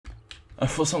I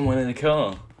thought someone in the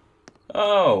car.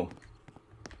 Oh!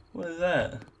 What is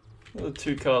that? There are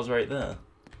 2 cars right there.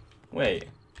 Wait.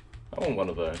 I want one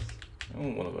of those. I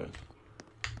want one of those.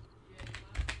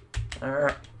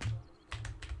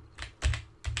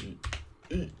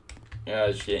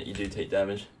 Oh shit, you do take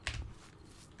damage.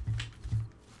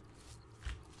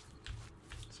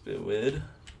 It's a bit weird.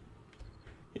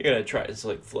 You're gonna try to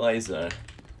like flies though.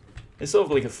 It's sort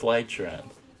of like a fly trap.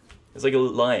 It's like a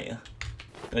light.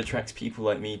 It attracts people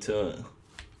like me to it.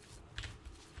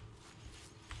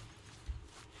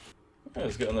 Oh,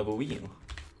 it's got another wheel.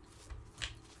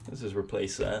 Let's just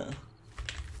replace that.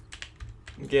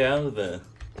 Get out of there.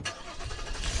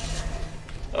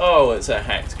 Oh, it's a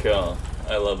hacked car.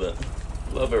 I love it.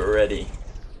 Love it already.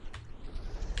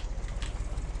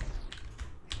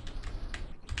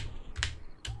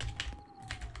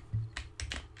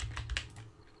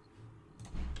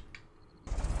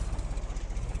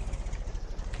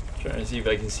 Trying to see if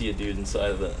I can see a dude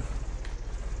inside of it.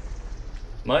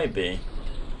 Might be.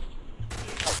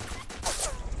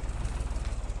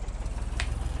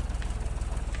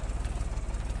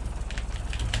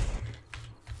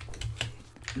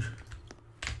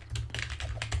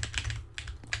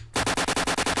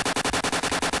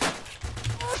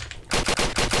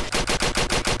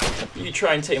 You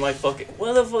try and take my fucking...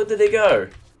 Where the fuck did they go?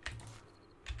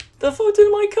 The fuck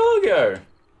did my car go?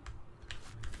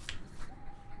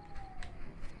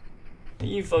 Are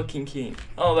you fucking kidding?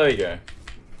 Oh, there you go.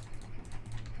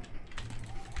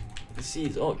 The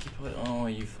seat's occupied. Oh,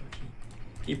 you fucking...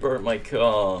 You burnt my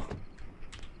car.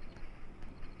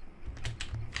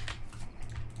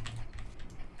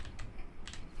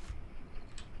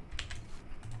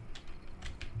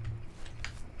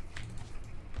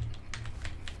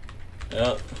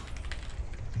 Yep.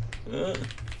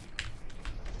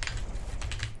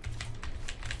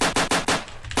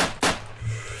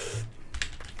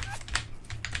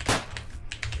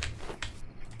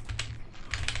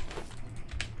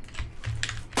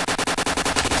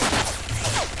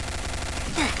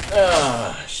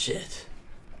 Ah, shit.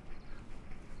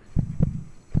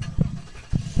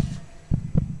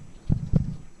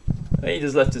 I think he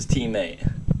just left his teammate.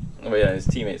 Oh yeah, his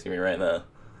teammate's gonna be right there.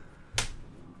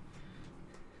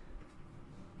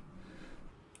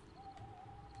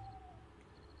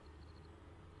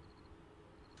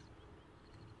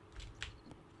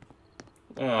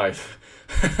 Oh,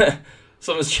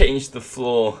 someone's changed the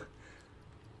floor.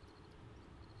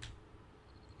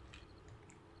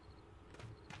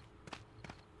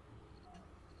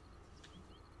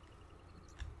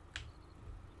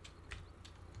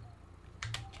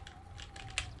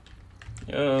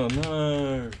 Oh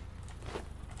no.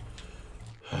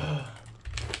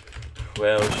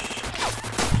 Well,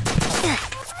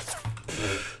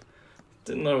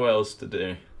 didn't know what else to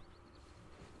do.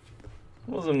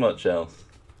 Wasn't much else.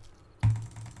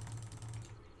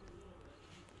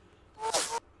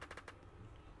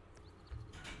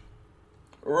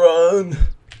 Run!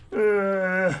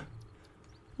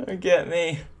 Don't get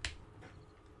me.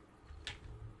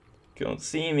 Can't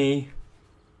see me.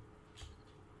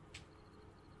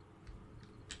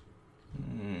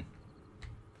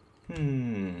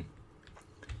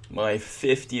 My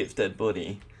 50th dead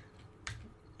body.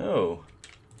 Oh.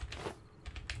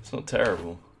 It's not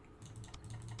terrible.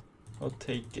 I'll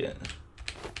take it.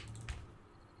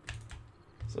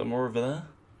 Is there more over there?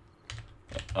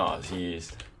 Oh, it's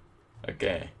used.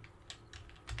 Okay.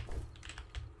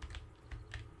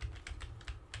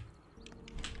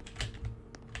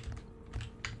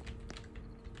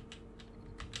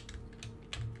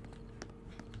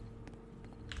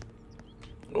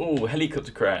 Oh,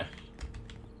 helicopter crash.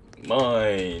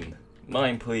 Mine.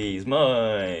 Mine, please.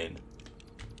 Mine.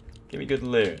 Give me good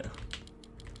loot.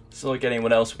 It's not like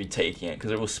anyone else would be taking it because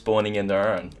they're all spawning in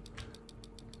their own.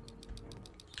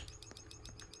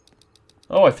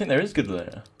 Oh, I think there is good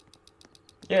loot.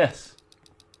 Yes.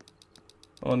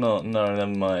 Oh no, no, never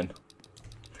mind.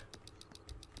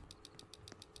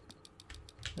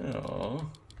 Oh.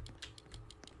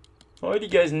 Why do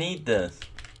you guys need this?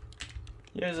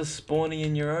 You guys are spawning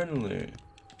in your own loot.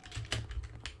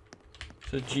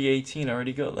 So G18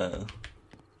 already got that.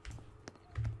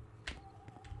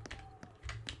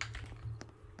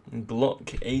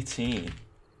 Block 18.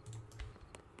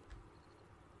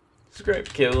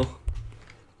 Script kill.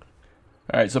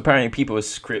 Alright, so apparently people are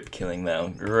script killing now.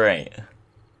 Great.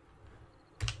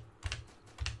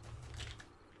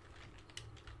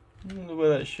 I wonder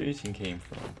where that shooting came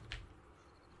from.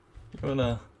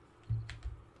 You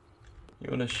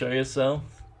wanna show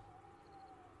yourself?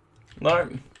 No.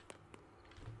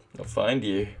 I'll find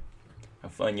you. I'll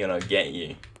find you and I'll get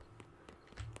you.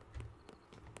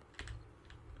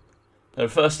 The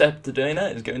first step to doing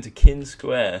that is going to Kin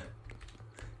Square.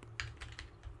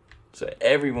 So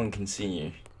everyone can see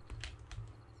you.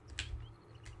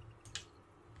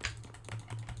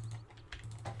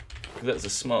 Because that's a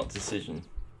smart decision.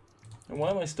 And why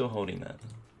am I still holding that?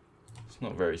 It's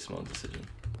not a very smart decision.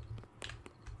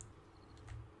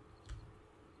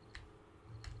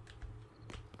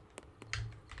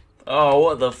 Oh,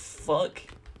 what the fuck?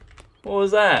 What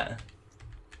was that?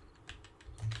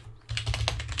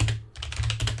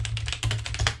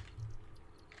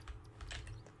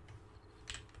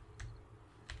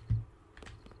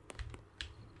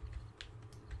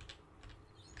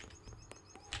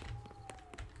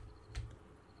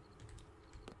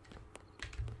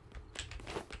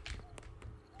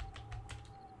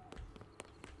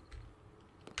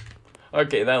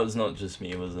 Okay, that was not just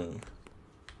me, was it?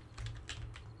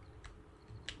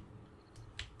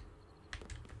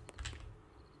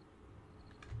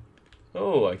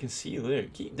 Oh, I can see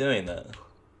Luke. Keep doing that.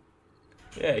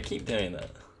 Yeah, keep doing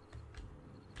that.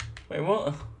 Wait,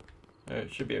 what? Oh,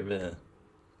 it should be over there.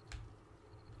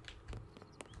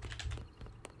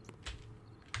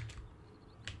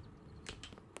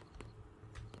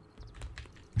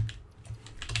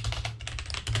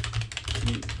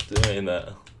 Keep doing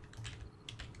that.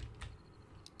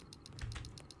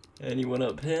 Anyone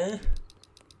up here?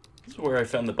 This is where I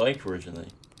found the bike originally.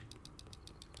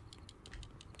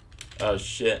 Oh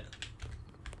shit.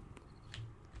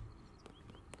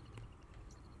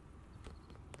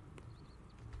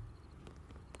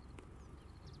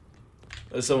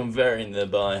 There's someone very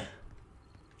nearby.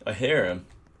 I hear him.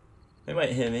 They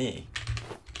might hear me.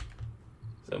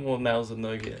 Is that more Mauser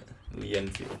Nugget in the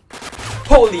Enfield?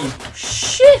 Holy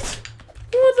shit!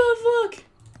 What the fuck?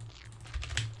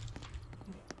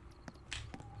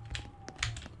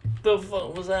 The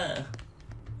fuck was that?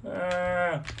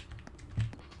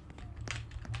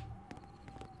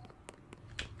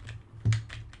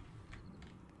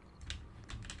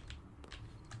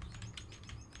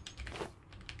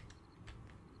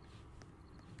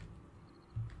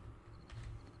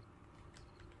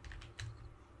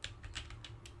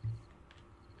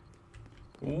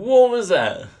 What was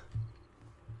that?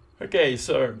 Okay,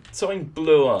 so something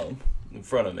blew up in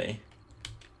front of me.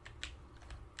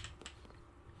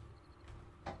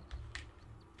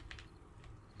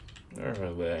 Where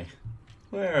are they?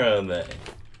 Where are they?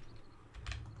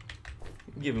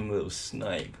 Give him a little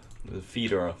snipe with a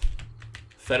feeder off.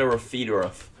 Federer feeder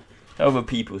off. However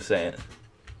people say it.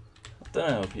 I don't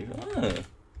know how people.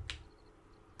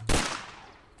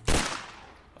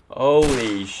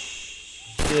 Holy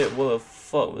shit, what the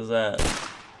fuck was that?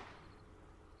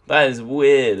 That is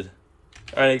weird.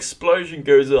 An explosion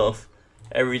goes off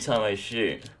every time I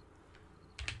shoot.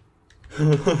 I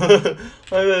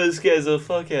bet it scares the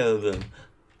fuck out of them.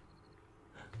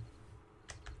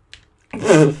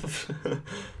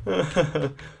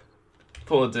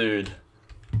 Poor dude.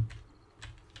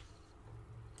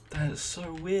 That is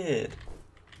so weird.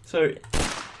 So,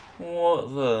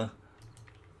 what the?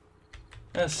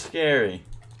 That's scary.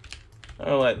 I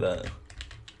don't like that.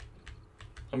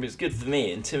 I mean, it's good for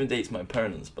me. It intimidates my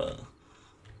opponents, but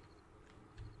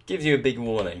gives you a big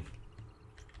warning.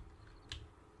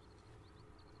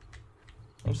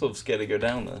 I'm sort of scared to go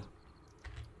down there.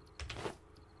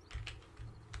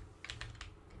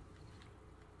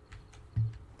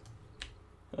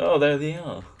 Oh, there they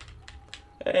are.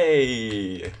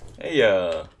 Hey!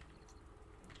 Hey,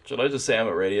 should I just say I'm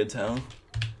at Radio Town?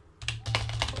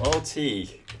 LT.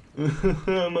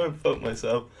 I might fuck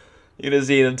myself. You're gonna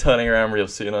see them turning around real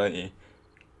soon, aren't you?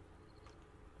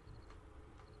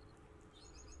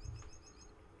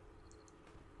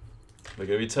 They're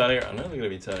gonna be turning around. I know they're gonna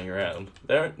be turning around.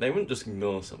 They wouldn't just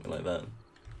ignore something like that.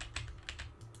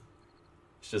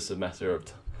 It's just a matter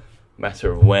of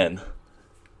when.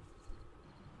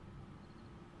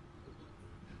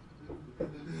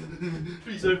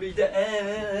 Please don't be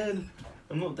dead.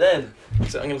 I'm not dead.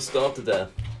 Except I'm gonna starve to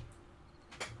death.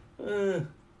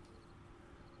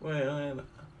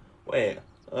 Wait,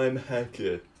 I'm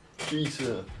hacker.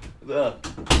 Cheater.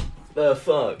 The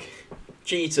fuck.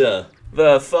 Cheater.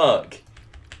 The fuck.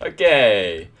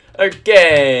 Okay.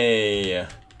 Okay. I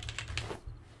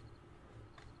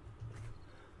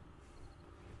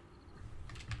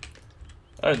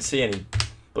don't see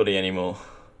anybody anymore.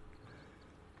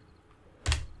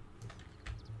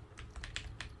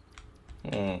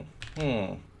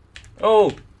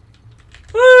 Oh!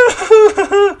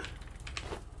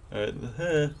 Alright,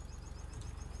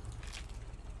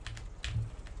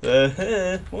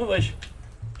 what if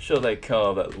I shot that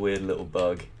car, that weird little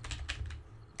bug?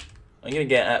 I'm gonna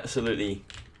get absolutely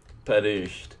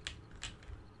padooshed.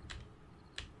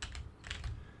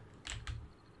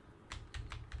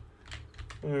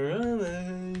 Where are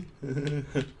they?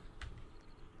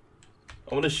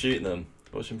 I want to shoot them.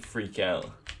 Watch them freak out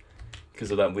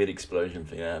because of that weird explosion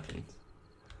thing that happened.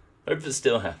 Hope it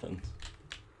still happens.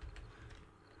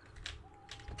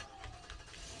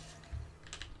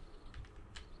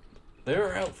 They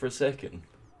were out for a second.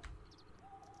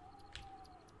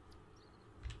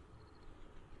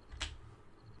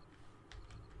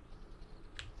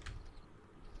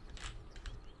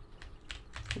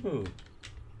 Ooh.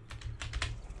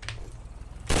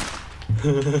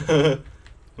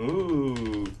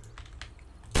 Ooh.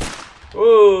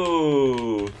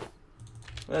 Whoa.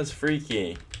 That's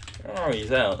freaky. Oh,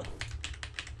 he's out.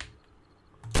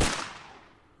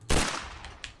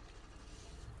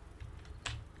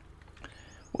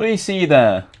 What do you see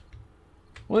there?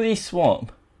 What did he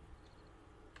swap?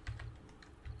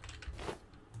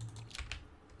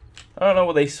 I don't know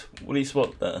what he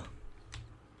swapped there.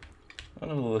 I'll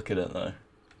have a look at it though.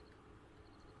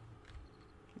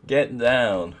 Get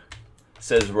down,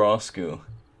 says Rascal.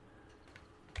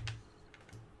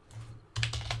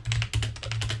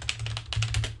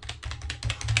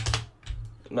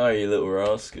 No, you little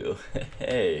rascal.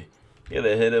 Hey, you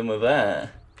gotta hit him with that.